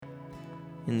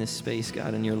in this space,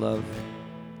 God, in your love.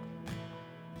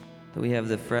 That we have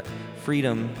the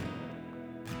freedom,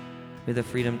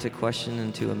 to question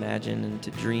and to imagine and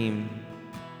to dream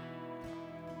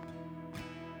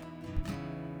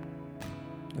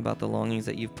about the longings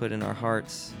that you've put in our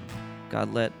hearts.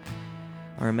 God, let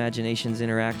our imaginations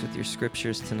interact with your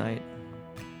scriptures tonight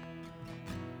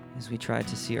as we try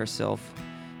to see ourselves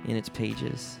in its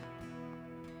pages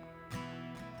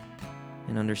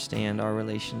and understand our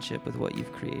relationship with what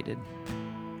you've created.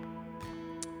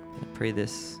 I pray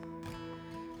this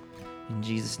in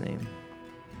Jesus' name.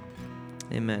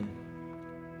 Amen.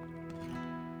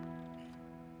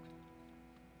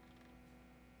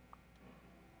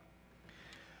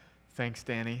 Thanks,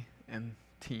 Danny and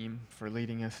team, for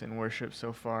leading us in worship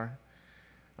so far.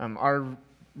 Our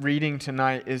reading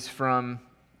tonight is from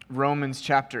Romans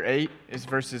chapter 8, is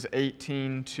verses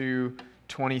 18 to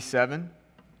 27.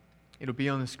 It'll be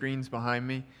on the screens behind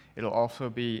me. It'll also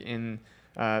be in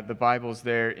the Bibles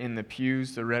there in the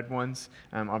pews, the red ones.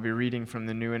 I'll be reading from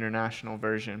the New International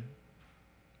Version.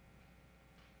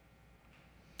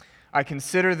 I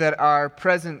consider that our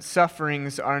present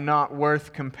sufferings are not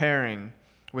worth comparing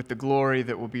with the glory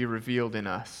that will be revealed in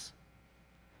us.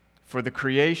 For the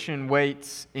creation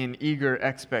waits in eager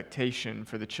expectation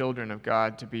for the children of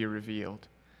God to be revealed.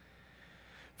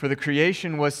 For the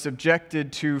creation was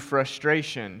subjected to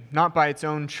frustration, not by its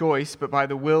own choice, but by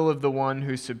the will of the one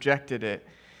who subjected it,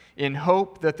 in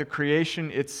hope that the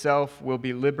creation itself will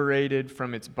be liberated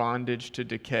from its bondage to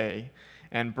decay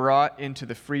and brought into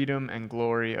the freedom and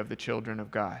glory of the children of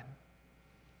God.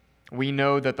 We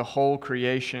know that the whole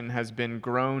creation has been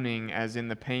groaning as in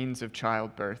the pains of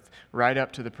childbirth, right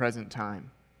up to the present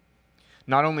time.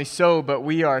 Not only so, but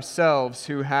we ourselves,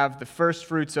 who have the first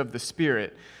fruits of the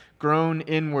Spirit, groan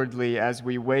inwardly as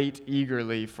we wait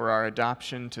eagerly for our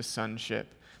adoption to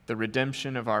sonship, the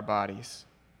redemption of our bodies.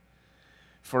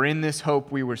 For in this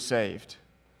hope we were saved.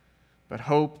 But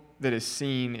hope that is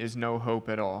seen is no hope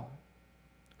at all.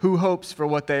 Who hopes for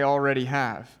what they already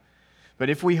have? But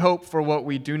if we hope for what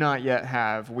we do not yet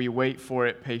have, we wait for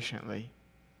it patiently.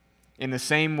 In the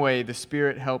same way, the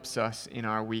Spirit helps us in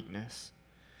our weakness.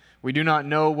 We do not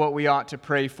know what we ought to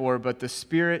pray for, but the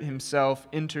Spirit Himself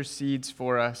intercedes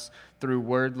for us through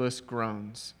wordless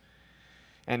groans.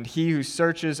 And He who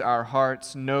searches our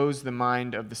hearts knows the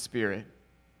mind of the Spirit,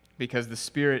 because the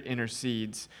Spirit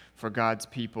intercedes for God's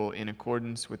people in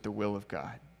accordance with the will of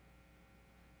God.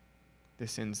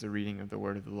 This ends the reading of the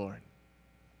word of the Lord.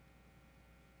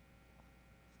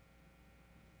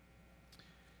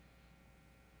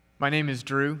 My name is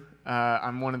Drew.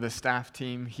 I'm one of the staff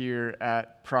team here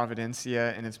at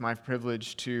Providencia, and it's my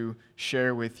privilege to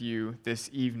share with you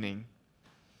this evening.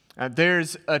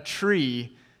 There's a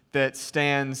tree that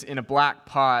stands in a black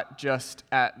pot just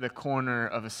at the corner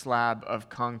of a slab of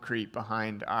concrete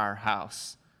behind our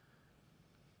house.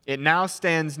 It now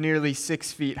stands nearly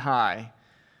 6 feet high,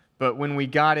 but when we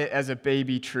got it as a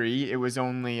baby tree, it was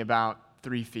only about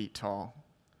 3 feet tall.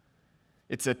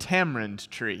 It's a tamarind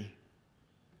tree.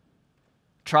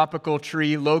 Tropical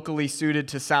tree locally suited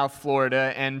to South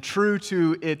Florida, and true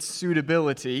to its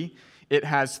suitability, it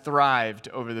has thrived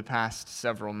over the past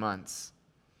several months.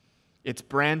 Its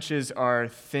branches are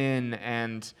thin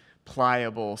and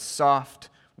pliable, soft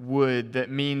wood that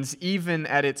means even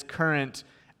at its current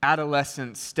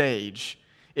adolescent stage,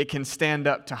 it can stand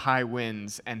up to high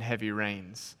winds and heavy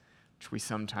rains, which we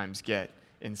sometimes get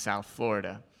in South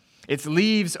Florida. Its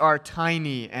leaves are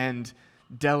tiny and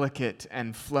delicate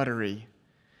and fluttery,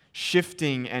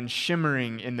 shifting and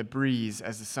shimmering in the breeze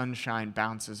as the sunshine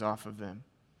bounces off of them.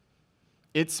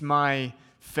 It's my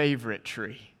favorite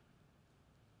tree.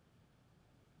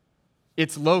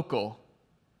 It's local,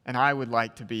 and I would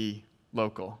like to be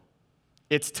local.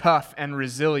 It's tough and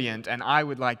resilient, and I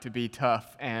would like to be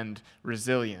tough and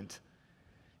resilient.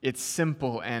 It's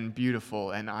simple and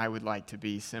beautiful, and I would like to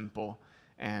be simple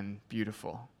and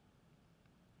beautiful.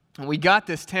 We got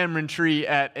this tamarind tree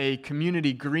at a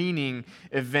community greening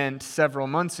event several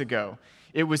months ago.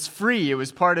 It was free. It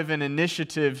was part of an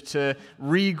initiative to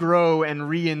regrow and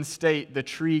reinstate the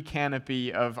tree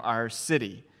canopy of our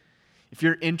city. If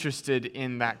you're interested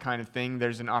in that kind of thing,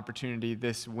 there's an opportunity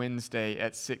this Wednesday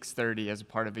at 6:30 as a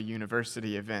part of a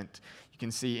university event. You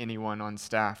can see anyone on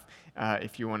staff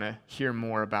if you want to hear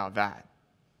more about that.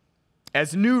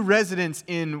 As new residents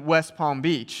in West Palm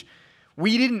Beach,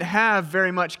 we didn't have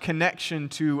very much connection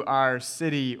to our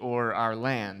city or our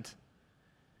land.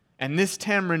 And this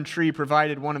tamarind tree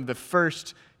provided one of the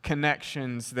first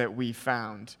connections that we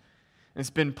found. It's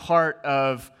been part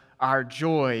of our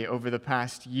joy over the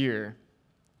past year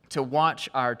to watch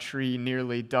our tree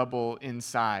nearly double in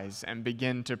size and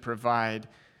begin to provide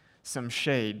some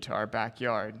shade to our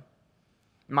backyard.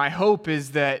 My hope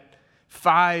is that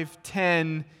 5,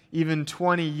 10, even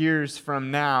 20 years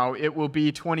from now, it will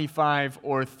be 25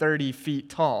 or 30 feet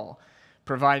tall,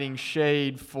 providing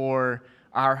shade for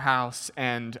our house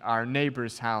and our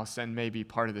neighbor's house and maybe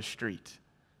part of the street.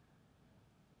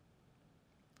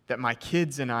 That my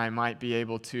kids and I might be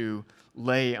able to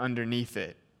lay underneath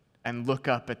it and look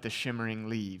up at the shimmering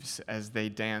leaves as they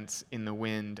dance in the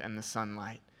wind and the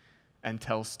sunlight and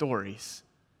tell stories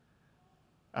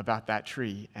about that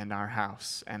tree and our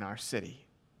house and our city.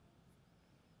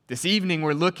 This evening,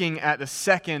 we're looking at the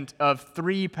second of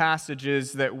 3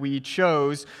 passages that we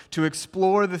chose to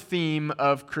explore the theme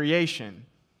of creation,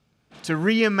 to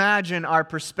reimagine our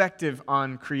perspective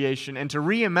on creation, and to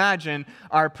reimagine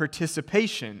our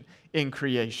participation in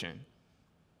creation.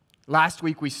 Last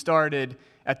week, we started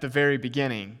at the very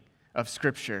beginning of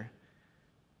Scripture,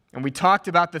 and we talked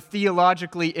about the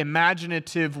theologically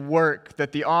imaginative work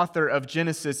that the author of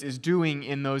Genesis is doing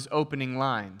in those opening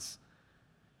lines.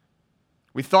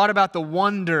 We thought about the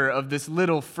wonder of this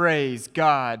little phrase,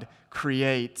 God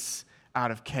creates out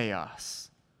of chaos.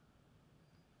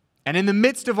 And in the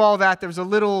midst of all that, there was a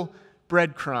little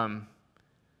breadcrumb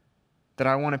that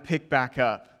I want to pick back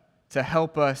up to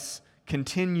help us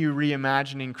continue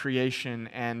reimagining creation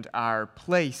and our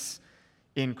place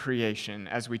in creation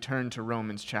as we turn to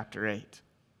Romans chapter 8.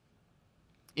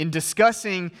 In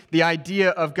discussing the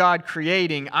idea of God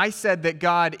creating, I said that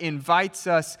God invites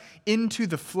us into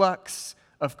the flux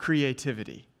of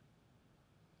creativity.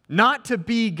 Not to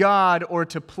be God or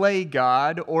to play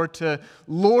God or to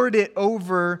lord it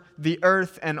over the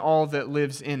earth and all that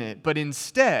lives in it, but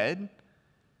instead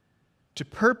to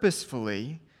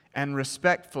purposefully and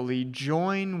respectfully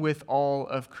join with all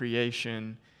of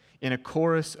creation in a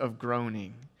chorus of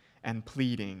groaning and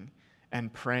pleading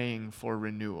and praying for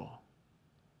renewal.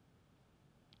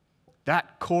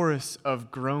 That chorus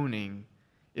of groaning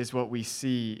is what we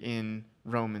see in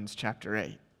Romans chapter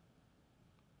 8.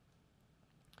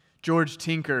 George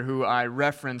Tinker, who I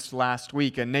referenced last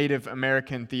week, a Native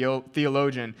American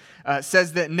theologian,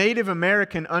 says that Native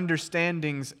American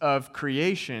understandings of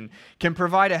creation can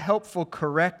provide a helpful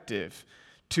corrective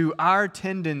to our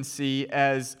tendency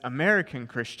as American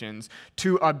Christians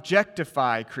to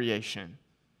objectify creation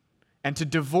and to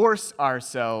divorce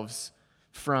ourselves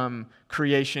from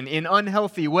creation in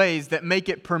unhealthy ways that make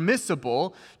it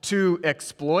permissible to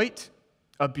exploit,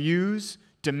 abuse,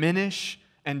 diminish,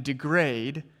 and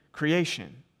degrade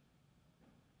creation.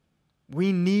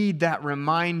 We need that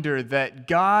reminder that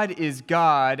God is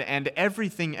God and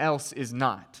everything else is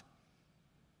not.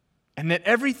 And that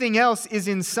everything else is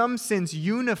in some sense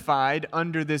unified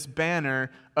under this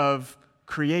banner of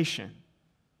creation.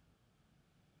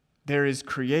 There is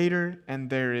creator and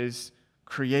there is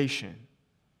creation.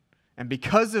 And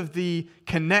because of the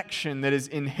connection that is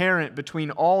inherent between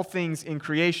all things in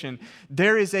creation,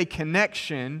 there is a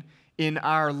connection in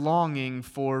our longing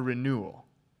for renewal.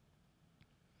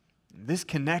 This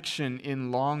connection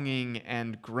in longing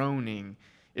and groaning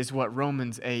is what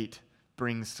Romans 8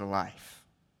 brings to life.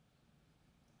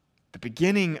 The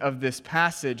beginning of this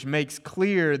passage makes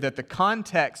clear that the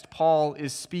context Paul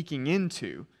is speaking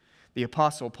into, the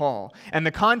Apostle Paul, and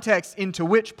the context into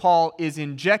which Paul is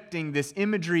injecting this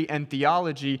imagery and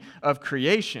theology of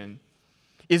creation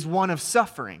is one of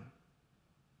suffering.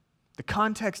 The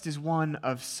context is one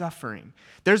of suffering.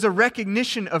 There's a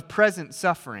recognition of present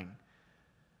suffering,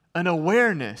 an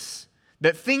awareness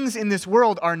that things in this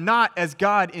world are not as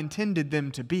God intended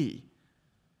them to be.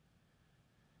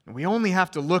 And we only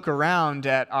have to look around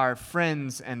at our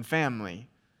friends and family.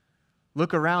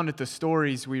 Look around at the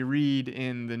stories we read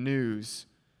in the news.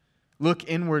 Look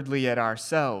inwardly at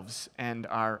ourselves and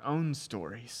our own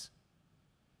stories.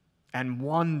 And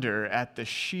wonder at the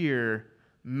sheer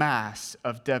mass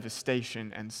of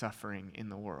devastation and suffering in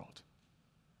the world.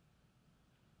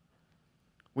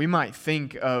 We might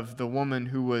think of the woman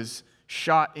who was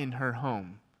shot in her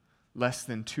home less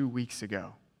than 2 weeks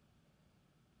ago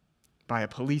by a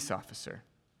police officer,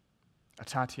 a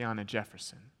Tatiana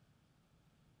Jefferson.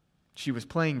 She was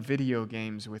playing video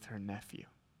games with her nephew.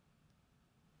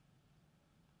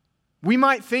 We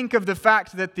might think of the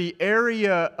fact that the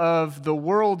area of the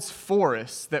world's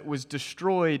forests that was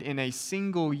destroyed in a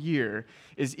single year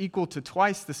is equal to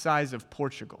twice the size of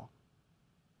Portugal.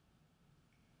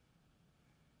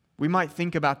 We might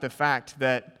think about the fact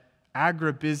that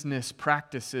agribusiness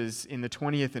practices in the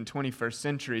 20th and 21st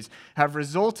centuries have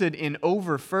resulted in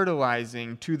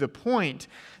over-fertilizing to the point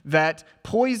that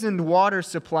poisoned water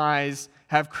supplies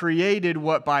have created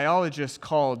what biologists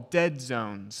call dead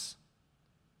zones.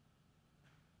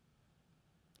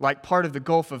 Like part of the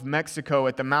Gulf of Mexico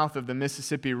at the mouth of the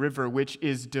Mississippi River, which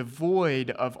is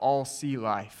devoid of all sea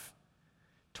life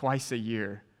twice a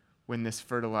year when this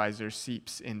fertilizer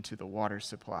seeps into the water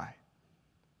supply.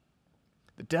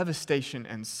 The devastation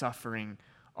and suffering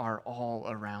are all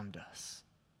around us.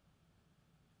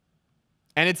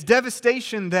 And it's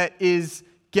devastation that is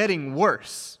getting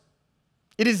worse.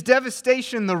 It is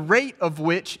devastation the rate of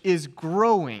which is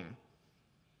growing.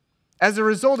 As a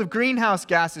result of greenhouse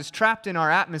gases trapped in our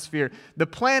atmosphere, the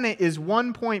planet is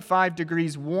 1.5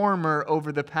 degrees warmer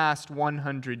over the past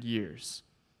 100 years.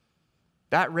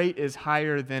 That rate is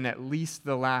higher than at least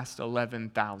the last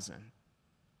 11,000,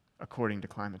 according to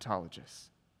climatologists.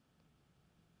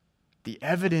 The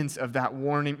evidence of that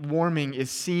warming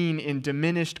is seen in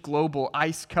diminished global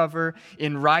ice cover,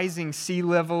 in rising sea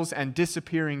levels, and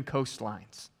disappearing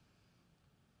coastlines.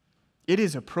 It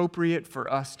is appropriate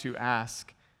for us to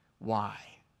ask, why?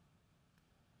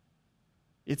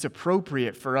 It's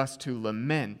appropriate for us to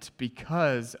lament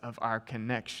because of our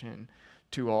connection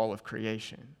to all of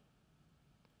creation.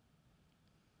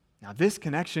 Now, this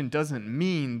connection doesn't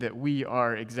mean that we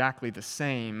are exactly the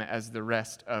same as the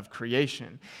rest of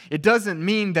creation. It doesn't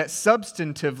mean that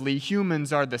substantively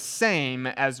humans are the same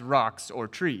as rocks or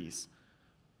trees.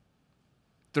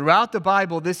 Throughout the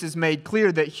Bible, this is made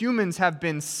clear that humans have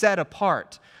been set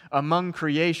apart among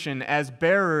creation as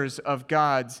bearers of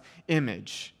God's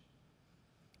image.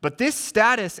 But this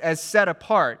status as set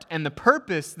apart and the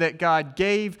purpose that God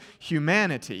gave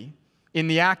humanity in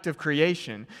the act of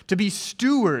creation, to be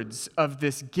stewards of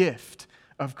this gift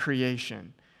of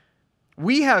creation,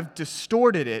 we have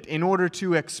distorted it in order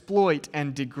to exploit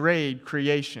and degrade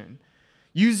creation,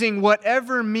 using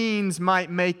whatever means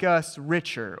might make us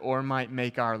richer or might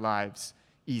make our lives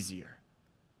easier.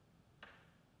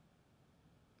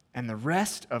 And the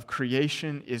rest of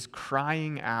creation is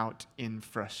crying out in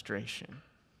frustration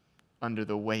under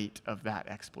the weight of that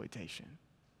exploitation.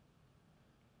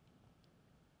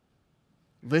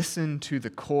 Listen to the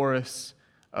chorus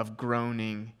of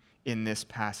groaning in this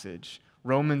passage.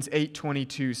 Romans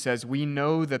 8:22 says, "We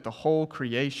know that the whole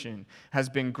creation has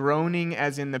been groaning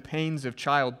as in the pains of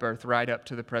childbirth right up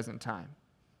to the present time."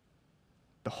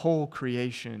 The whole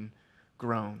creation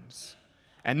groans.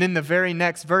 And then the very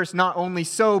next verse, "Not only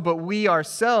so, but we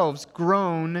ourselves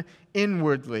groan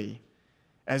inwardly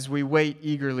as we wait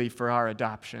eagerly for our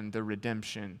adoption, the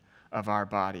redemption of our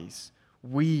bodies."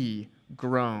 We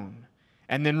groan.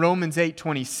 And then Romans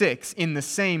 8:26, in the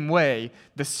same way,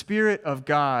 the Spirit of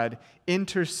God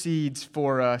intercedes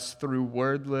for us through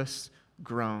wordless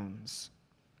groans.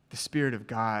 The Spirit of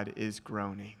God is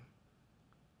groaning.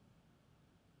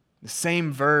 The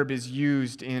same verb is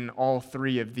used in all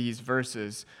three of these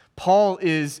verses. Paul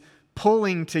is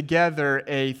pulling together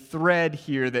a thread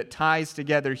here that ties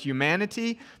together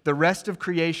humanity, the rest of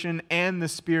creation, and the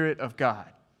Spirit of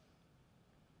God.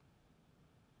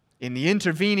 In the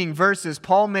intervening verses,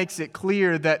 Paul makes it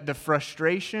clear that the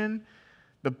frustration,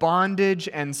 the bondage,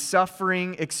 and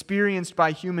suffering experienced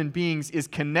by human beings is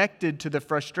connected to the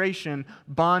frustration,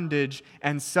 bondage,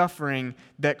 and suffering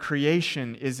that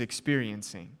creation is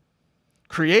experiencing.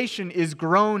 Creation is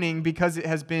groaning because it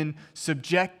has been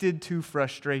subjected to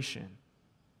frustration,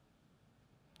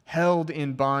 held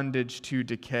in bondage to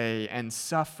decay, and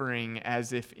suffering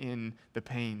as if in the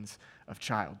pains of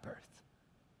childbirth.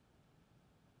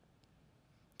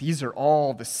 These are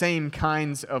all the same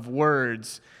kinds of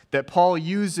words that Paul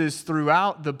uses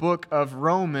throughout the book of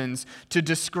Romans to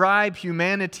describe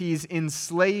humanity's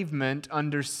enslavement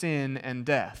under sin and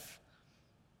death.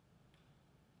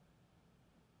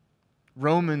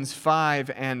 Romans 5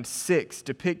 and 6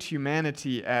 depict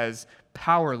humanity as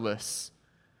powerless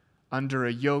under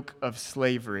a yoke of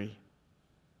slavery,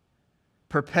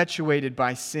 perpetuated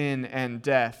by sin and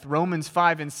death. Romans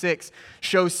 5 and 6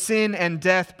 show sin and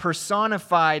death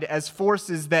personified as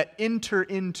forces that enter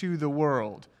into the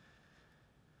world,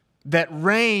 that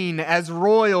reign as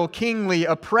royal, kingly,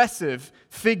 oppressive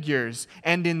figures,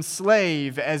 and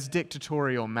enslave as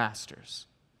dictatorial masters.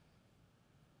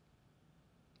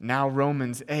 Now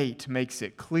Romans 8 makes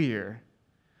it clear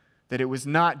that it was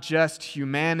not just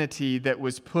humanity that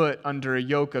was put under a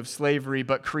yoke of slavery,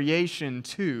 but creation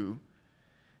too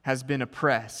has been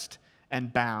oppressed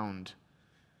and bound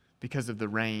because of the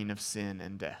reign of sin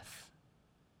and death.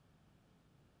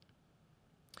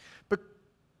 But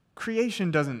creation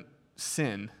doesn't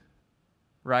sin,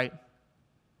 right?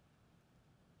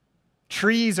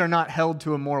 Trees are not held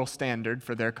to a moral standard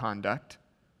for their conduct.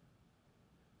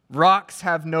 Rocks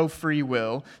have no free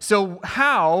will. So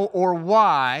how or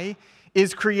why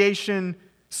is creation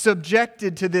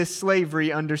subjected to this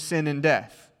slavery under sin and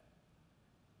death?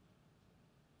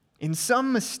 In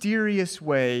some mysterious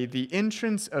way, the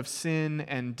entrance of sin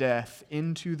and death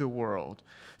into the world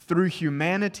through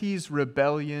humanity's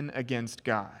rebellion against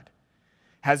God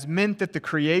has meant that the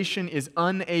creation is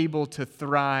unable to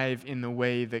thrive in the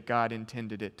way that God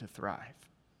intended it to thrive.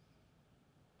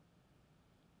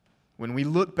 When we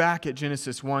look back at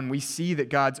Genesis 1, we see that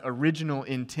God's original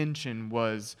intention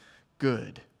was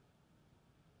good.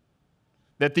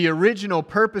 That the original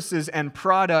purposes and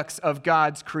products of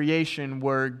God's creation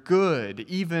were good,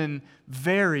 even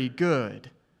very good.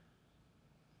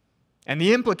 And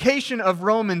the implication of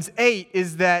Romans 8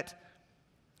 is that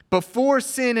before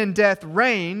sin and death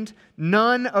reigned,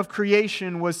 none of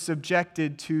creation was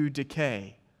subjected to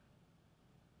decay.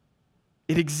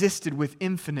 It existed with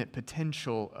infinite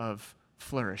potential of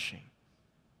flourishing.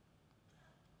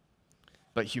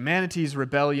 But humanity's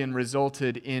rebellion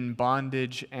resulted in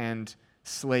bondage and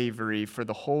slavery for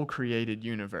the whole created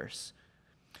universe.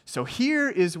 So here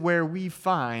is where we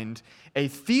find a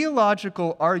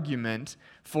theological argument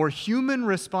for human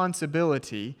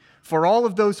responsibility for all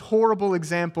of those horrible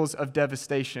examples of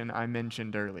devastation I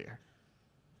mentioned earlier.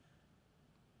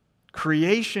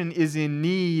 Creation is in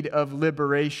need of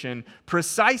liberation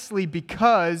precisely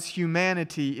because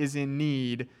humanity is in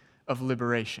need of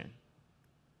liberation.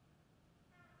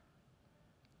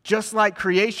 Just like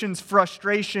creation's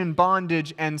frustration,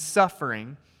 bondage, and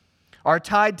suffering are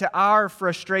tied to our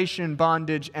frustration,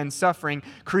 bondage, and suffering,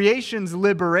 creation's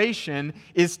liberation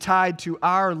is tied to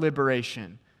our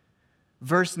liberation.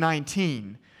 Verse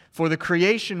 19, for the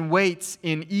creation waits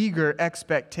in eager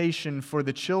expectation for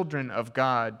the children of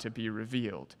God to be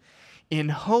revealed, in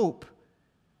hope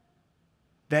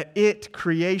that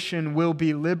creation, will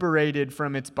be liberated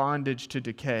from its bondage to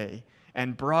decay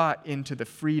and brought into the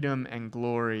freedom and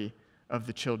glory of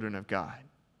the children of God.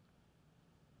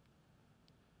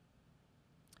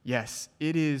 Yes,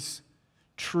 it is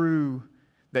true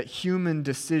that human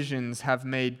decisions have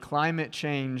made climate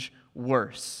change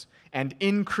worse and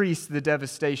increased the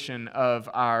devastation of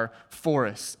our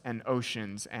forests and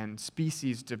oceans and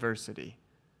species diversity.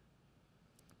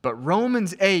 But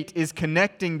Romans 8 is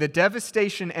connecting the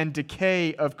devastation and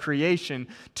decay of creation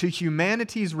to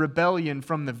humanity's rebellion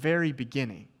from the very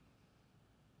beginning.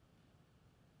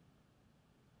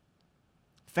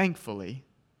 Thankfully,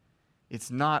 it's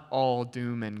not all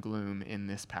doom and gloom in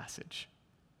this passage.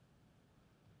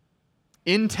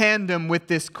 In tandem with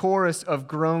this chorus of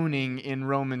groaning in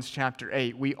Romans chapter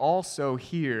 8, we also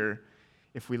hear,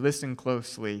 if we listen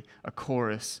closely, a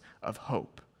chorus of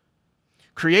hope.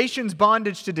 Creation's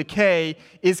bondage to decay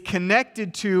is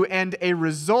connected to and a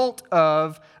result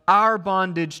of our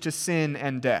bondage to sin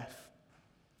and death.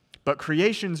 But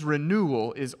creation's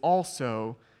renewal is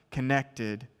also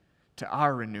connected to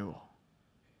our renewal.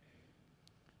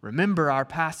 Remember, our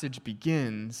passage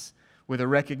begins with a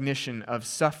recognition of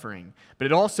suffering, but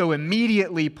it also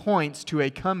immediately points to a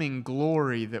coming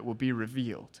glory that will be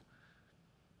revealed.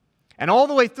 And all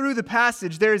the way through the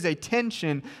passage, there is a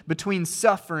tension between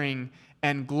suffering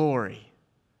and glory,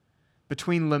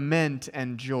 between lament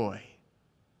and joy,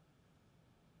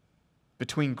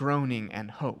 between groaning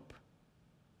and hope.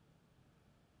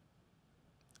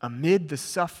 Amid the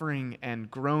suffering and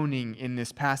groaning in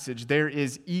this passage, there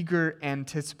is eager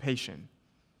anticipation,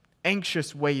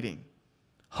 anxious waiting,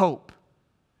 hope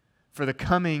for the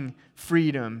coming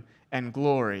freedom and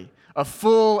glory, a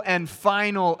full and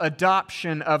final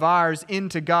adoption of ours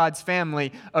into God's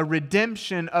family, a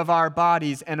redemption of our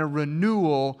bodies, and a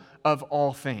renewal of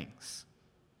all things.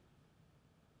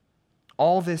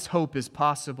 All this hope is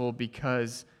possible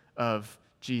because of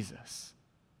Jesus.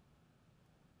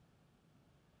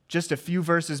 Just a few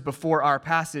verses before our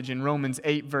passage in Romans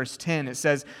 8, verse 10, it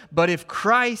says, "But if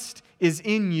Christ is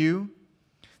in you,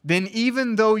 then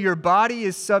even though your body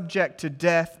is subject to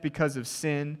death because of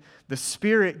sin, the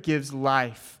Spirit gives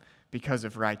life because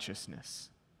of righteousness."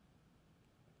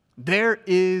 There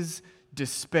is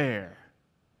despair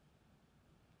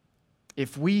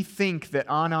if we think that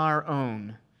on our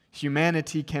own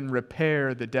humanity can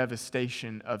repair the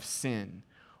devastation of sin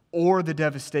or the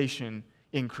devastation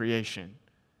in creation.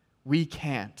 We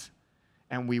can't,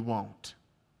 and we won't.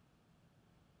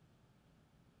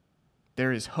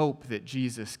 There is hope that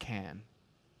Jesus can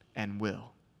and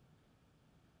will.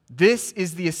 This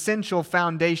is the essential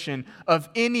foundation of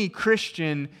any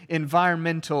Christian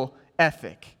environmental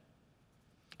ethic.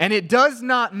 And it does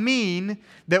not mean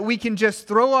that we can just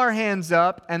throw our hands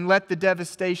up and let the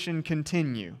devastation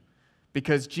continue,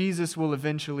 because Jesus will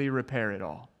eventually repair it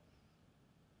all.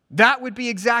 That would be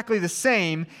exactly the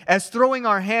same as throwing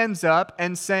our hands up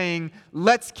and saying,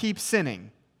 let's keep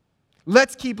sinning.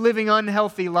 Let's keep living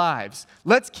unhealthy lives.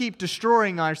 Let's keep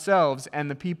destroying ourselves and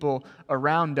the people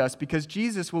around us, because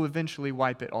Jesus will eventually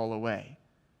wipe it all away.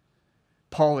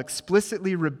 Paul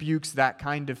explicitly rebukes that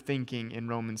kind of thinking in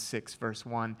Romans 6, verse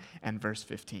 1 and verse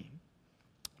 15.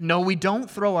 No, we don't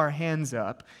throw our hands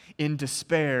up in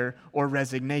despair or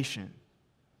resignation.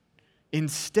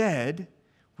 Instead,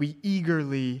 we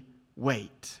eagerly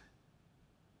wait.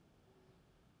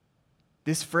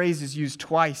 This phrase is used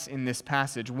twice in this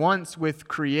passage, once with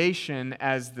creation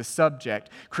as the subject.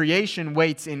 Creation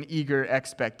waits in eager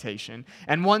expectation.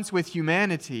 And once with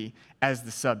humanity as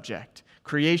the subject.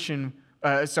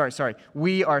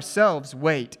 We ourselves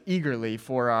wait eagerly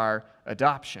for our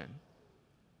adoption.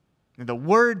 The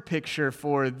word picture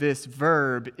for this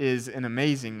verb is an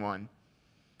amazing one.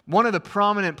 One of the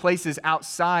prominent places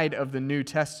outside of the New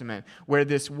Testament where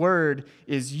this word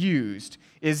is used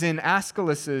is in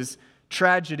Aeschylus's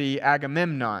tragedy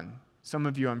Agamemnon. Some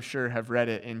of you, I'm sure, have read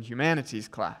it in humanities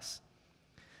class.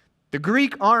 The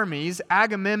Greek armies,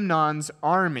 Agamemnon's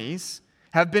armies,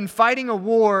 have been fighting a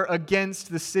war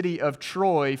against the city of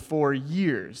Troy for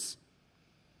years.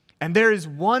 And there is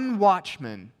one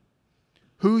watchman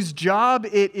whose job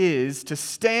it is to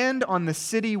stand on the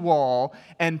city wall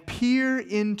and peer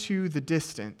into the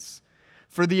distance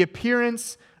for the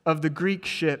appearance of the Greek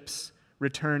ships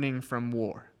returning from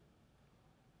war.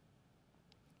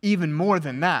 Even more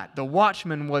than that, the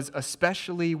watchman was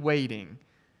especially waiting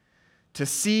to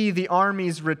see the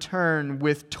armies return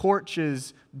with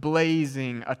torches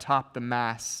blazing atop the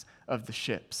masts of the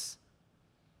ships.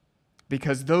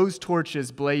 Because those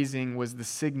torches blazing was the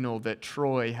signal that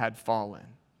Troy had fallen,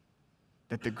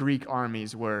 that the Greek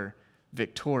armies were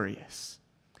victorious.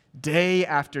 Day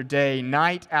after day,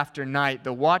 night after night,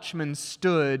 the watchman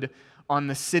stood on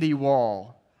the city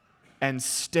wall and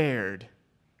stared,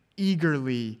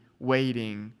 eagerly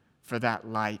waiting for that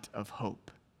light of hope.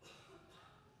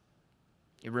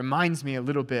 It reminds me a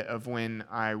little bit of when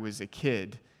I was a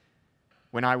kid.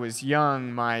 When I was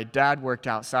young, my dad worked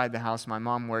outside the house, my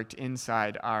mom worked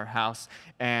inside our house,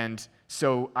 and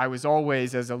so I was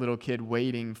always, as a little kid,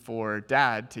 waiting for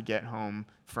Dad to get home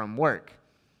from work.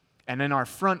 And in our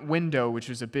front window, which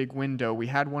was a big window, we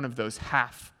had one of those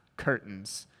half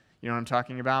curtains. You know what I'm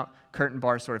talking about? Curtain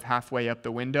bar sort of halfway up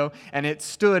the window, and it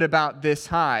stood about this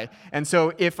high. And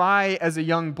so if I, as a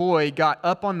young boy, got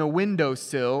up on the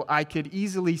windowsill, I could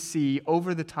easily see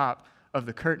over the top of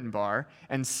the curtain bar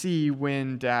and see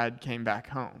when Dad came back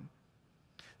home.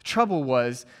 The trouble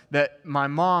was that my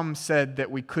mom said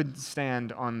that we couldn't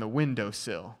stand on the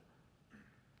windowsill.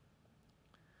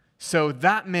 So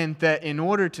that meant that in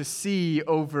order to see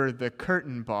over the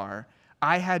curtain bar,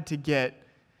 I had to get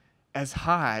as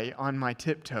high on my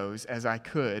tiptoes as I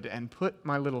could and put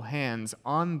my little hands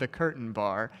on the curtain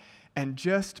bar and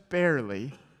just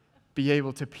barely be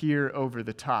able to peer over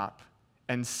the top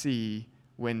and see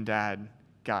when Dad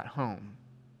got home.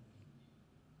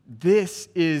 This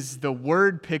is the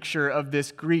word picture of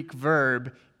this Greek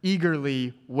verb,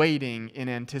 eagerly waiting in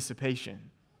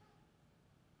anticipation.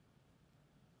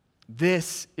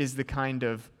 This is the kind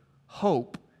of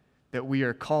hope that we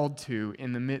are called to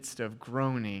in the midst of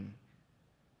groaning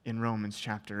in Romans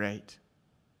chapter 8.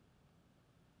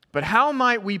 But how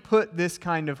might we put this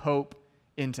kind of hope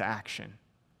into action?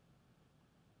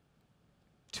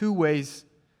 Two ways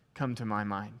come to my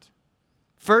mind.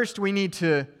 First, we need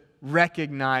to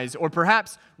recognize, or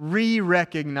perhaps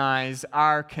re-recognize,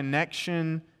 our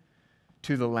connection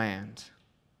to the land.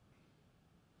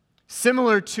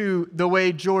 Similar to the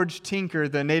way George Tinker,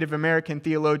 the Native American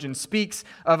theologian, speaks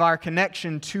of our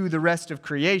connection to the rest of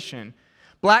creation,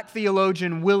 Black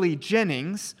theologian Willie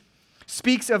Jennings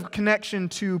speaks of connection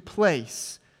to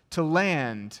place, to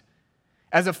land,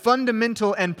 as a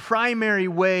fundamental and primary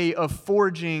way of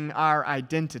forging our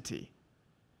identity.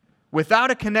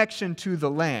 Without a connection to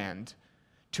the land,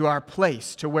 to our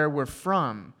place, to where we're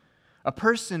from, a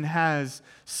person has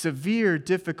severe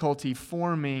difficulty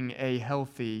forming a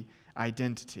healthy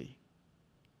identity.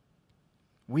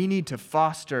 We need to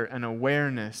foster an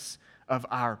awareness of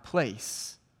our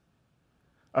place,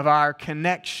 of our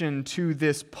connection to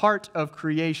this part of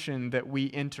creation that we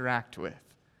interact with,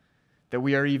 that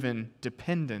we are even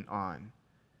dependent on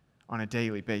a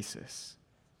daily basis.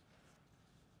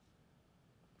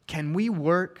 Can we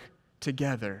work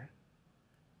together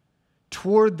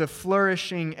toward the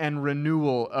flourishing and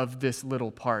renewal of this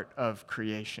little part of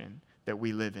creation that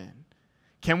we live in?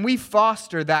 Can we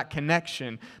foster that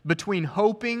connection between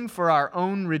hoping for our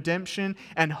own redemption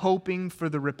and hoping for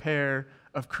the repair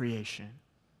of creation?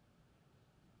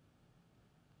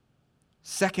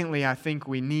 Secondly, I think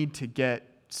we need to get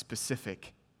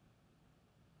specific.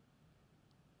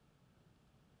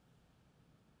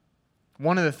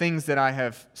 One of the things that I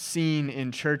have seen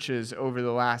in churches over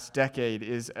the last decade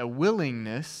is a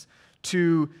willingness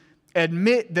to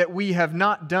admit that we have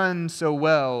not done so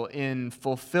well in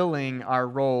fulfilling our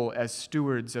role as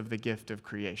stewards of the gift of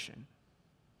creation.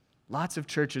 Lots of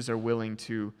churches are willing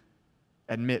to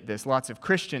admit this, lots of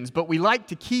Christians, but we like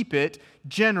to keep it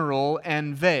general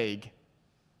and vague.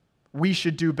 We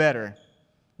should do better.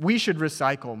 We should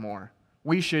recycle more.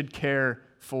 We should care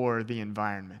for the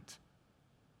environment.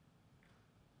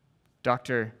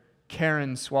 Dr.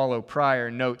 Karen Swallow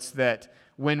Pryor notes that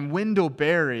when Wendell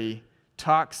Berry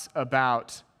talks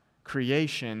about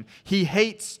creation, he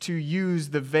hates to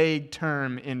use the vague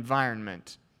term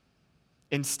environment.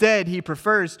 Instead, he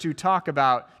prefers to talk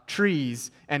about trees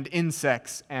and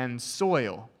insects and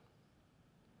soil,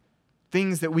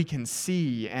 things that we can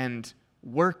see and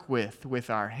work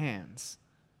with our hands.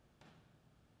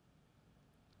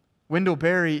 Wendell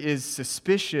Berry is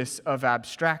suspicious of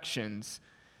abstractions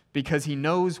because he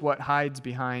knows what hides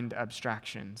behind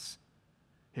abstractions: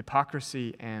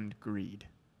 hypocrisy and greed.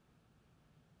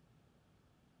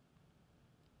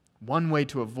 One way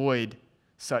to avoid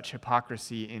such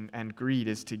hypocrisy and greed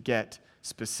is to get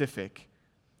specific.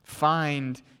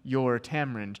 Find your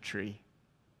tamarind tree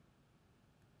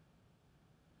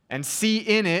and see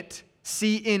in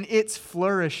its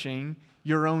flourishing,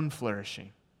 your own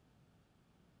flourishing.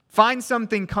 Find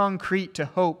something concrete to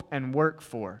hope and work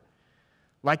for,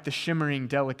 like the shimmering,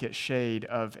 delicate shade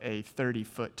of a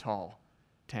 30-foot tall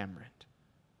tamarind.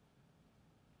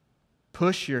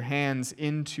 Push your hands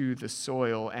into the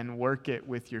soil and work it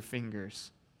with your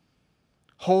fingers.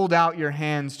 Hold out your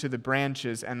hands to the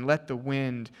branches and let the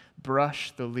wind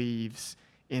brush the leaves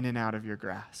in and out of your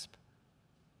grasp.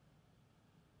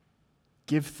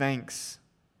 Give thanks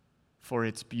for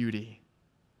its beauty.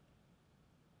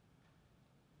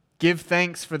 Give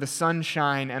thanks for the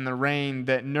sunshine and the rain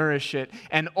that nourish it.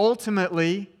 And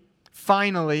ultimately,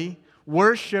 finally,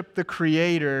 worship the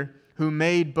Creator who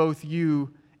made both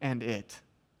you and it.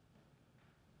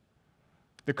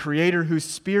 The Creator whose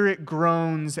Spirit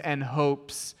groans and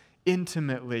hopes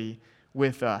intimately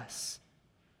with us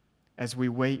as we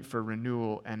wait for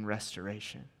renewal and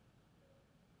restoration.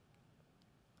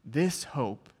 This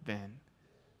hope, then,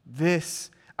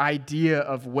 this idea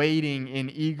of waiting in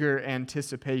eager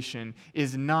anticipation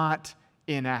is not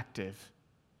inactive.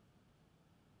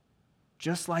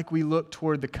 Just like we look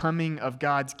toward the coming of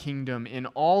God's kingdom in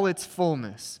all its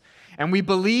fullness, and we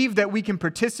believe that we can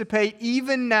participate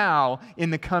even now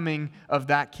in the coming of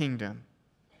that kingdom,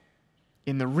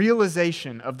 in the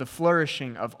realization of the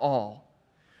flourishing of all,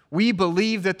 we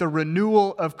believe that the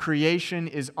renewal of creation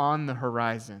is on the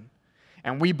horizon.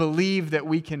 And we believe that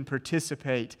we can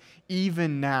participate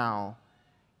even now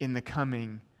in the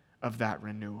coming of that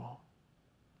renewal.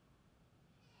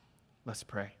 Let's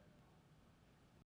pray.